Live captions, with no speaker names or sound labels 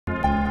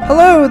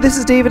Hello, this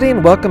is David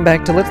and welcome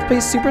back to Let's Play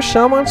Super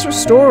Shell Monster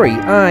Story.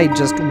 I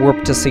just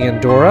warped to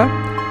Sandora,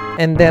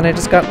 and then I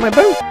just got in my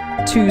boat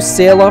to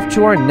sail off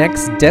to our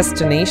next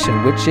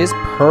destination, which is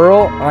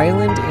Pearl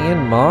Island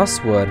and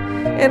Mosswood.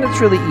 And it's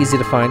really easy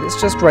to find.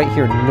 It's just right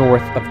here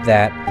north of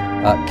that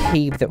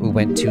cave that we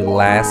went to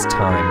last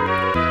time.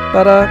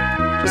 But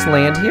just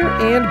land here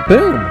and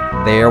boom,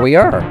 there we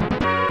are.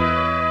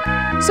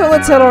 So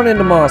let's head on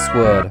into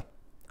Mosswood.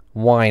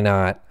 Why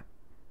not?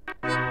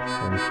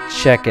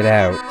 Check it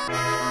out.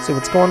 See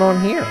what's going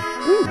on here.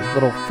 Ooh,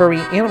 little furry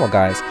animal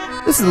guys.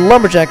 This is the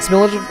Lumberjacks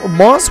village of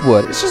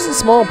Mosswood. It's just a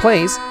small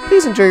place.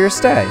 Please enjoy your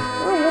stay.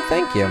 Oh, well,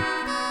 thank you.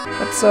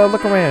 Let's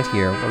look around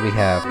here. What do we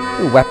have?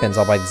 Ooh, weapons.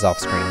 I'll buy these off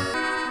screen.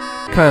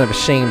 Kind of a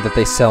shame that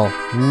they sell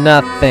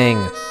nothing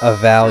of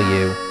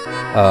value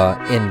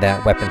in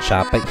that weapon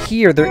shop. But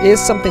here, there is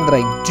something that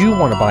I do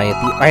want to buy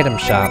at the item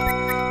shop,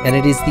 and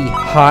it is the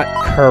hot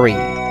curry.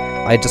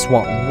 I just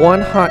want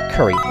one hot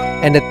curry.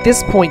 And at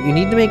this point, you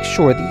need to make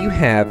sure that you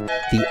have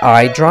the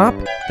eye drop,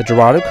 the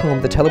Dorado comb,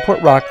 the teleport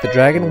rock, the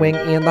dragon wing,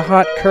 and the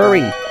hot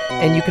curry.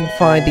 And you can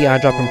find the eye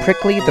drop in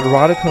Prickly, the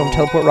Dorado comb,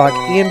 teleport rock,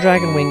 and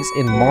dragon wings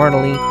in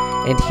Marnley.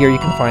 And here you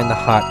can find the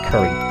hot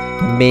curry.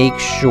 Make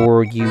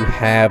sure you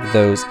have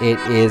those. It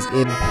is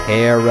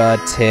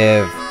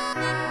imperative.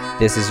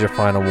 This is your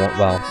final warning.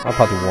 Well, I'll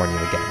probably warn you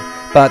again.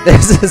 But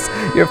this is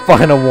your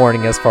final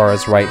warning as far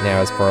as right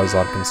now, as far as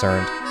I'm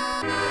concerned.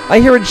 I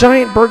hear a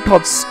giant bird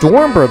called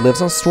Stormbird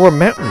lives on Storm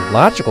Mountain.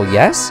 Logical,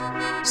 yes?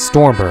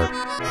 Stormbird.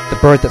 The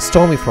bird that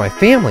stole me from my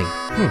family.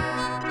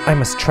 I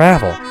must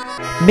travel.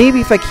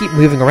 Maybe if I keep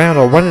moving around,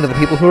 I'll run into the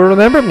people who will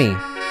remember me.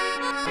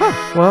 Huh,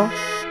 well,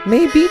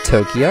 maybe,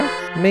 Tokia.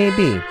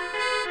 Maybe.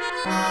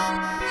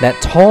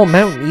 That tall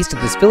mountain east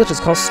of this village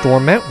is called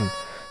Storm Mountain.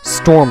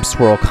 Storms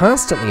swirl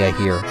constantly, I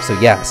hear, so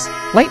yes,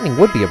 lightning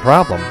would be a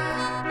problem.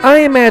 I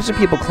imagine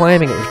people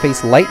climbing it would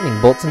face lightning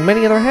bolts and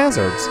many other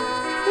hazards.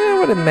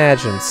 I would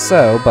imagine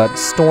so, but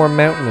Storm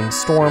Mountain and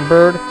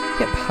Stormbird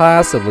can't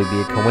possibly be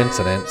a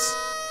coincidence.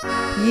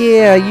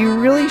 Yeah, you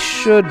really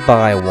should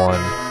buy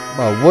one.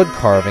 Well, wood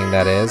carving,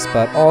 that is,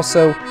 but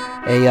also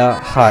a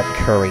hot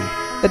curry.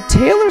 The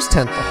tailor's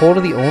tent, the hold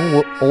of the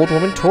old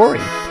woman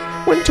Tori.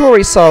 When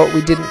Tori saw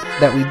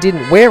that we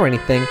didn't wear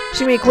anything,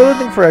 she made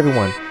clothing for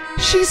everyone.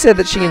 She said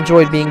that she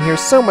enjoyed being here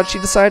so much she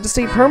decided to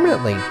stay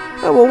permanently.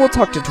 Oh, well, we'll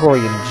talk to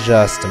Tori in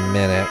just a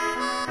minute.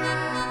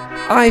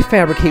 I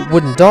fabricate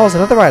wooden dolls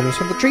and other items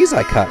from the trees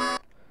I cut.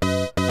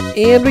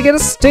 And we get a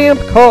stamp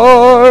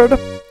card!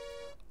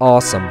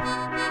 Awesome.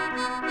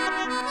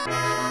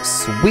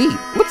 Sweet.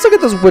 Let's look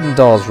at those wooden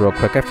dolls real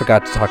quick. I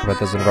forgot to talk about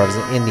those whenever I was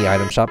in the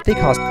item shop. They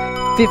cost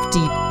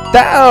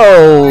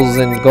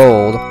 50,000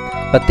 gold,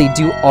 but they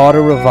do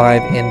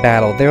auto-revive in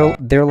battle.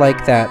 They're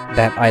like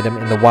that item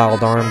in the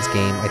Wild Arms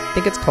game. I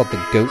think it's called the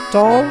Goat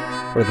Doll,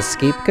 or the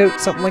Scapegoat,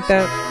 something like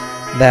that.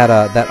 That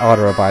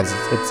auto-revives.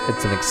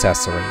 It's an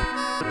accessory.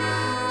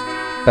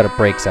 But it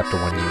breaks after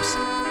one use.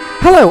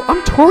 Hello,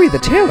 I'm Tori the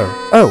tailor.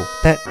 Oh,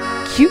 that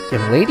cute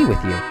young lady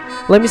with you.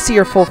 Let me see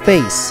your full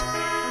face.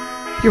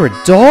 You're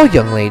a doll,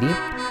 young lady.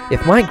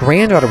 If my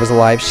granddaughter was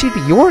alive, she'd be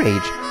your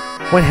age.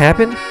 What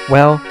happened?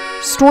 Well,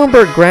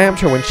 Stormbird grabbed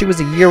her when she was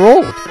a year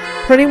old.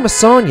 Her name was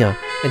Sonia,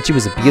 and she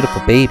was a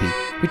beautiful baby.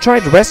 We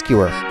tried to rescue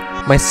her.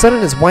 My son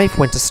and his wife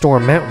went to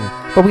Storm Mountain,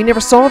 but we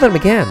never saw them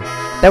again.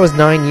 That was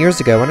 9 years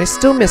ago, and I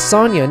still miss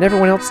Sonia and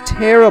everyone else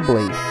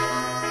terribly.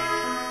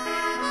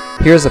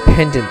 Here's a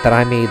pendant that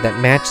I made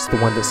that matches the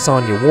one that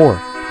Sonia wore.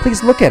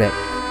 Please look at it.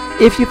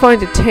 If you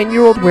find a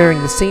 10-year-old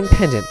wearing the same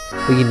pendant,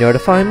 will you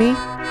notify me?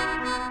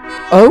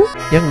 Oh,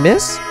 young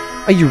miss?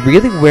 Are you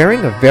really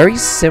wearing a very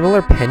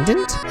similar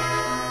pendant?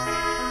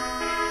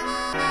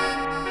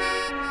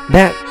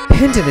 That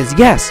pendant is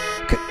yes.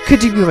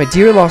 Could you be my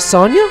dear lost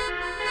Sonia?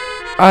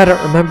 I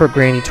don't remember,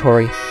 Granny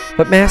Tori,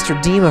 but Master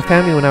Dima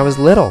found me when I was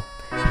little.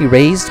 He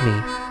raised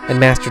me, and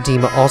Master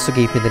Dima also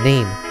gave me the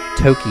name,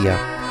 Tokia.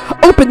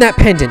 Open that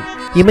pendant!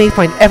 You may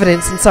find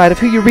evidence inside of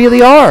who you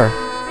really are!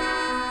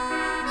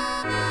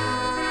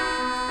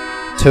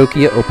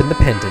 Tokia opened the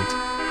pendant.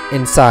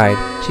 Inside,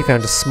 she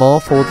found a small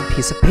folded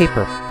piece of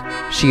paper.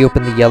 She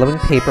opened the yellowing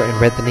paper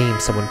and read the name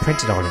someone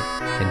printed on it.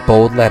 In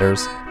bold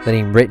letters, the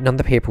name written on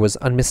the paper was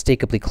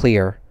unmistakably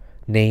clear.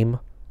 Name,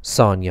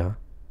 Sonia.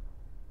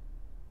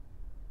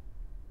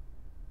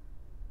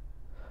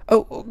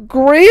 Oh,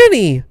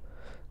 Granny!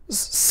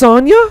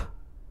 Sonia?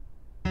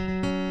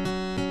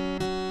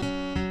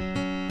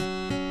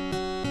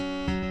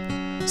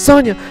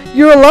 Sonia,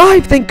 you're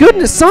alive! Thank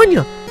goodness,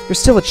 Sonia! You're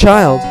still a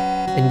child,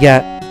 and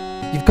yet,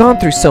 you've gone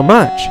through so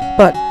much.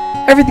 But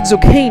everything's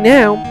okay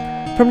now.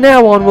 From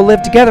now on, we'll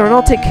live together and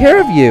I'll take care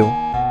of you.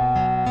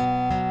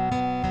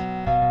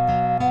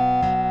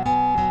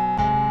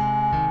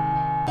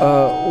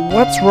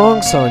 What's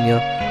wrong, Sonia?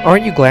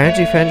 Aren't you glad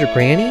you found your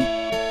Granny?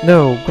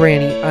 No,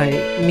 Granny, I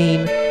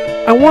mean,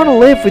 I want to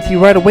live with you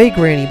right away,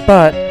 Granny,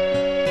 but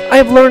I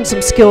have learned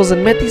some skills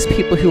and met these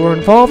people who are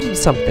involved in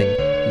something.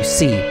 You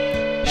see,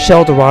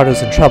 Shell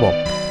Dorado's in trouble.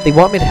 They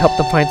want me to help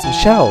them find some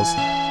shells.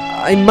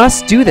 I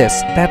must do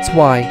this. That's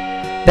why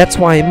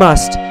I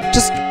must.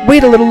 Just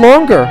wait a little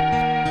longer.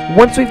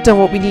 Once we've done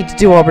what we need to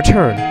do, I'll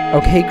return.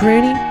 Okay,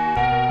 Granny?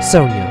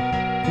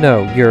 Sonia.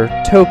 No, you're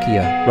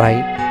Tokia,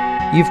 right?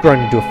 You've grown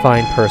into a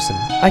fine person.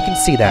 I can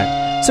see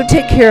that. So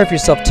take care of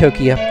yourself,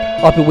 Tokia.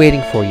 I'll be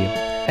waiting for you.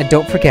 And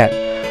don't forget,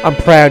 I'm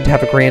proud to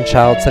have a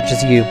grandchild such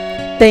as you.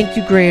 Thank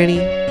you,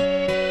 Granny.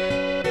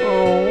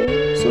 Oh,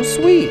 so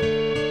sweet.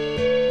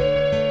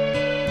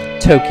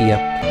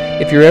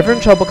 Tokia, if you're ever in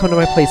trouble, come to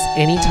my place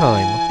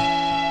anytime.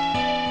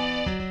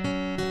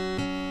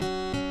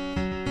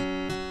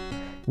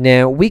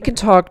 Now, we can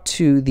talk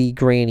to the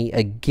Granny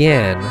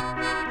again.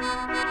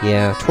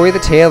 Yeah, Tori the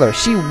Tailor.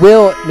 She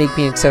will make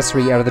me an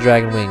accessory out of the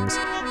dragon wings.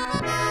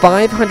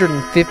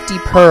 550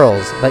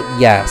 pearls, but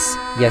yes.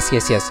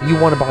 You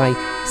want to buy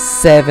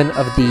 7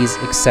 of these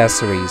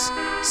accessories.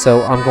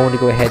 So I'm going to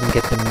go ahead and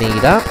get them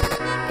made up.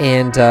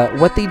 And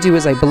what they do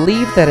is, I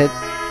believe that it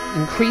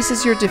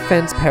increases your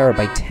defense power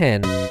by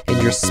 10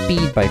 and your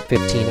speed by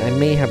 15. I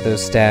may have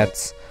those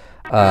stats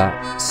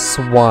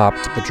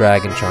swapped the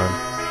dragon charm.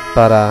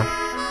 But,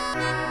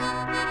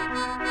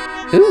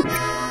 ooh,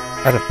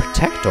 out of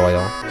Protect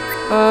Oil.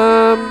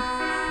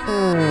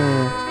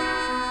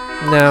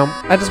 No,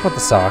 I just want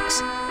the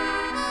socks.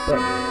 But,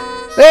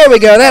 there we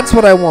go, that's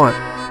what I want.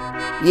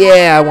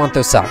 Yeah, I want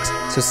those socks.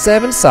 So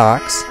 7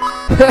 socks.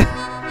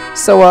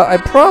 So I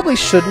probably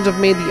shouldn't have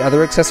made the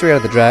other accessory out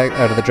of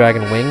the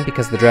dragon wing,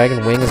 because the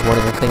dragon wing is one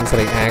of the things that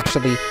I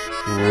actually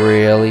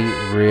really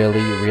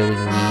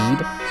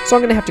need. So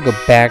I'm gonna have to go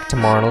back to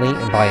Marley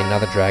and buy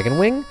another dragon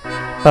wing.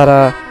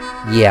 But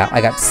yeah,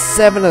 I got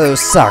 7 of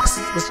those socks.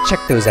 Let's check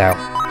those out.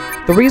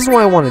 The reason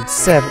why I wanted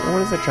 7, what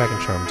does that dragon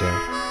charm do?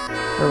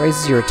 It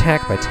raises your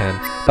attack by 10,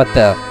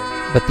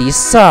 but these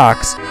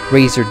socks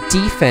raise your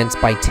defense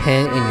by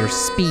 10 and your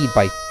speed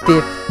by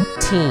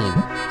 15.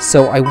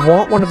 So I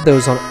want one of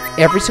those on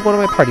every single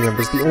one of my party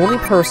members. The only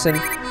person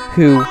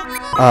who,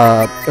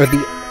 or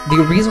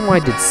the reason why I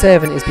did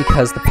 7 is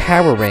because the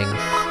power ring.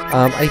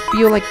 I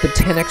feel like the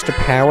 10 extra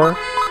power,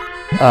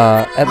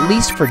 at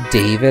least for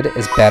David,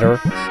 is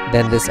better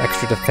than this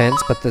extra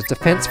defense, but the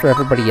defense for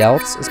everybody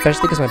else,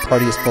 especially because my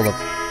party is full of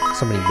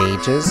so many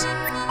mages,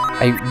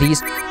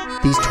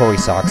 these Tori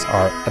socks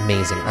are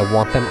amazing. I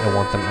want them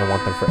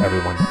for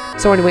everyone.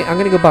 So anyway, I'm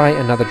gonna go buy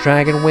another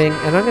dragon wing,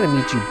 and I'm gonna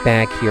meet you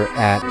back here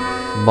at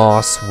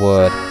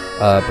Mosswood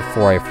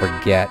before I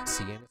forget.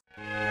 See you.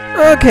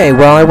 Okay,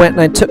 well, I went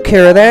and I took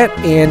care of that,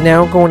 and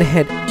now I'm going to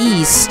head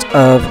east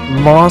of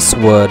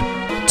Mosswood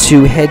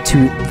to head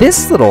to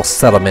this little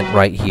settlement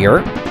right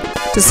here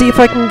to see if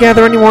I can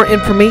gather any more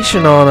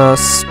information on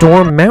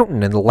Storm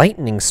Mountain and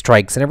lightning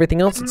strikes and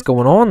everything else that's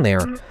going on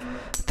there.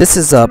 This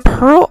is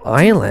Pearl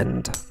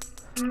Island.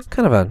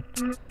 Kind of a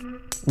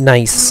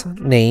nice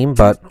name,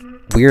 but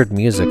weird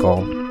music.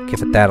 I'll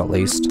give it that at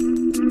least.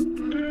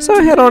 So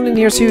I head on in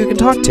here so you can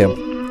talk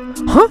to.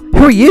 Huh?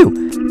 Who are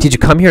you? Did you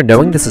come here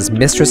knowing this is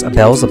Mistress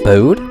Abel's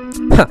abode?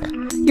 Huh.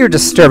 You're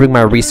disturbing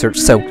my research,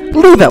 so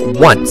leave at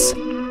once.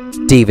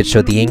 David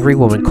showed the angry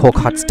woman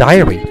Colcott's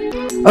diary.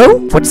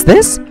 Oh, what's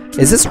this?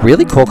 Is this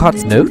really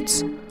Colcott's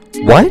notes?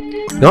 What?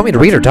 You want me to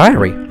read her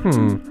diary?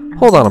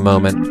 Hold on a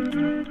moment.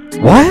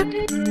 What?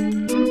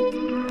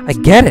 I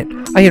get it.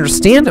 I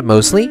understand it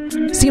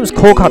mostly. Seems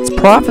Colcott's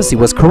prophecy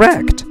was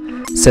correct.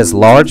 Says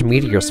large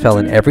meteors fell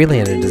in every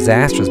land and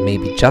disasters may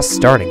be just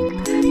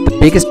starting. The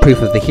biggest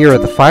proof of the hero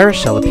of the fire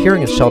shell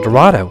appearing in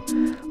Sheldorado.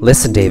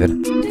 Listen,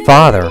 David.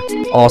 Father,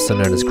 also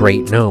known as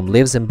Great Gnome,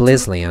 lives in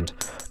Blizzland.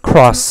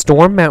 Cross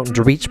Storm Mountain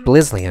to reach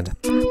Blizzland,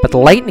 but the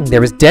lightning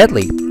there is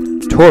deadly.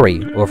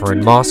 Tori, over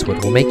in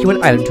Mosswood, will make you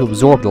an item to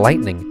absorb the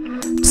lightning.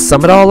 To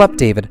sum it all up,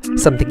 David,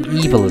 something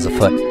evil is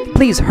afoot.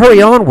 Please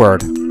hurry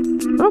onward.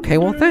 Okay,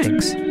 well,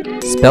 thanks.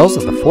 Spells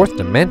of the 4th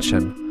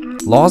dimension.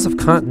 Laws of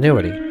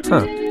continuity.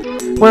 Huh.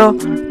 Well,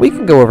 we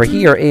can go over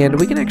here, and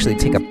we can actually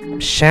take a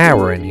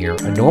shower in here.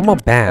 A normal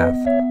bath.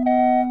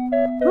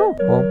 Oh,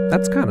 well,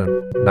 that's kind of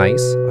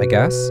nice, I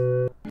guess.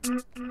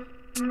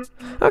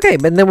 Okay,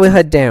 but then we'll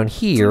head down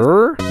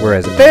here. Where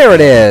is it? There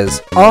it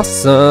is!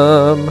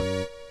 Awesome!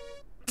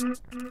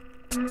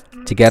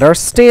 To get our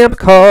stamp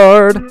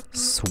card.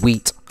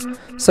 Sweet.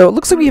 So it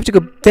looks like we have to go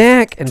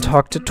back and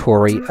talk to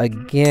Tori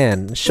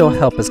again. She'll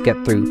help us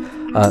get through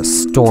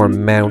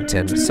Storm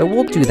Mountain. So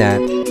we'll do that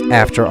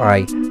after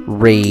I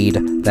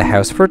raid the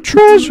house for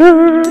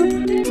treasure.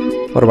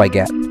 What do I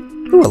get?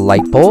 Ooh, a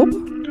light bulb.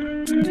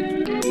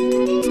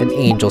 An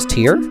angel's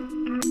tear.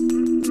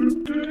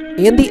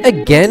 And the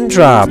again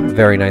drop.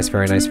 Very nice,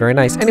 very nice, very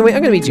nice. Anyway,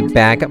 I'm going to meet you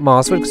back at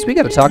Mosswood because we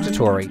got to talk to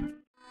Tori.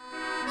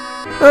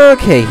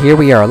 Okay, here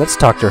we are. Let's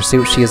talk to her, see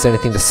what she has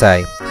anything to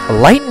say. A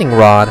lightning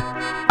rod?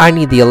 I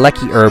need the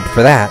Aleki herb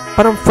for that,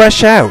 but I'm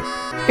fresh out.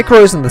 It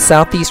grows in the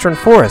southeastern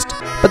forest,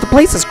 but the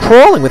place is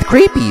crawling with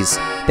creepies.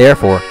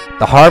 Therefore,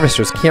 the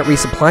harvesters can't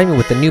resupply me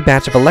with a new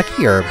batch of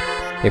Aleki herb.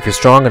 If you're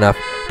strong enough,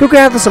 go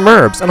gather some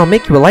herbs and I'll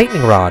make you a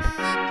lightning rod.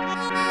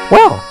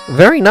 Well,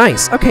 very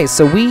nice. Okay,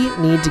 so we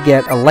need to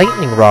get a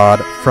lightning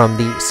rod from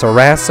the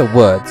Sarasa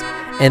Woods,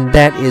 and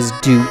that is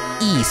due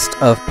east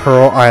of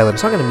Pearl Island.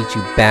 So I'm going to meet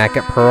you back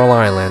at Pearl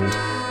Island.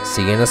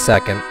 See you in a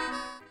second.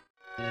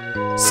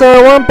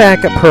 So I'm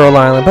back at Pearl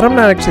Island, but I'm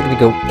not actually going to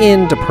go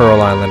into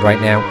Pearl Island right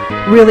now.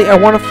 Really, I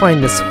want to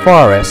find this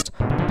forest,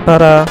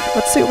 but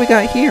let's see what we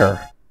got here.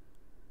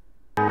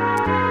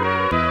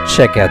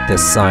 Check out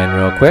this sign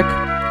real quick.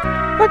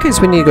 Okay,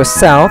 so we need to go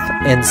south,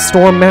 and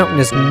Storm Mountain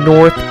is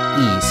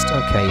northeast.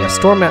 Okay, yeah,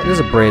 Storm Mountain, there's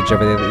a bridge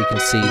over there that you can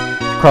see.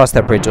 If you cross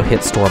that bridge, you'll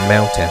hit Storm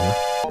Mountain.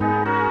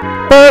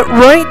 But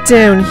right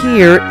down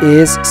here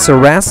is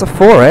Sarasa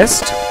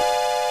Forest.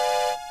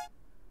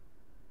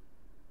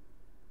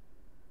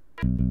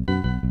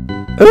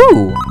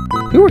 Ooh,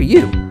 who are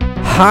you?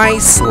 High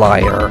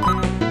Slider.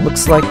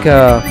 Looks like,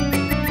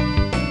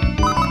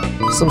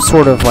 some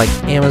sort of, like,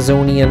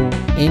 Amazonian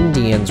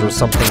Indians or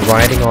something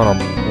riding on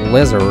a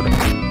lizard.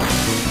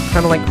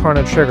 Kind of like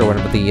Chrono Trigger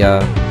whenever the,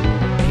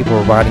 people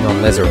were riding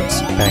on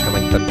lizards back in,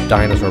 like, the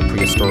dinosaur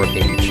prehistoric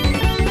age.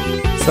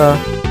 It's, I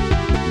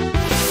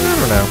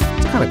don't know.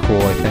 It's kind of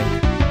cool, I think.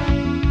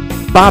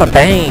 Bada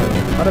bang!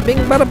 Bada bing,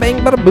 bada bang,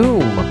 bada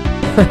boom!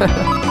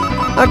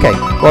 Okay,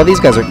 well, these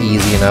guys are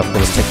easy enough. We'll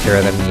just take care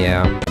of them,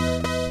 yeah.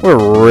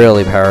 We're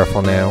really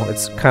powerful now.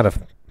 It's kind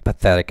of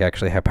pathetic,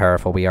 actually, how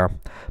powerful we are.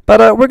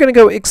 But we're going to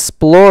go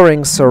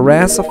exploring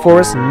Sarasa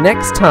Forest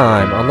next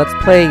time on Let's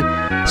Play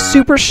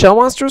Super Shell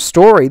Monster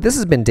Story. This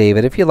has been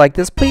David. If you like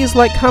this, please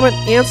like, comment,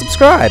 and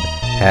subscribe.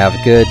 Have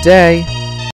a good day.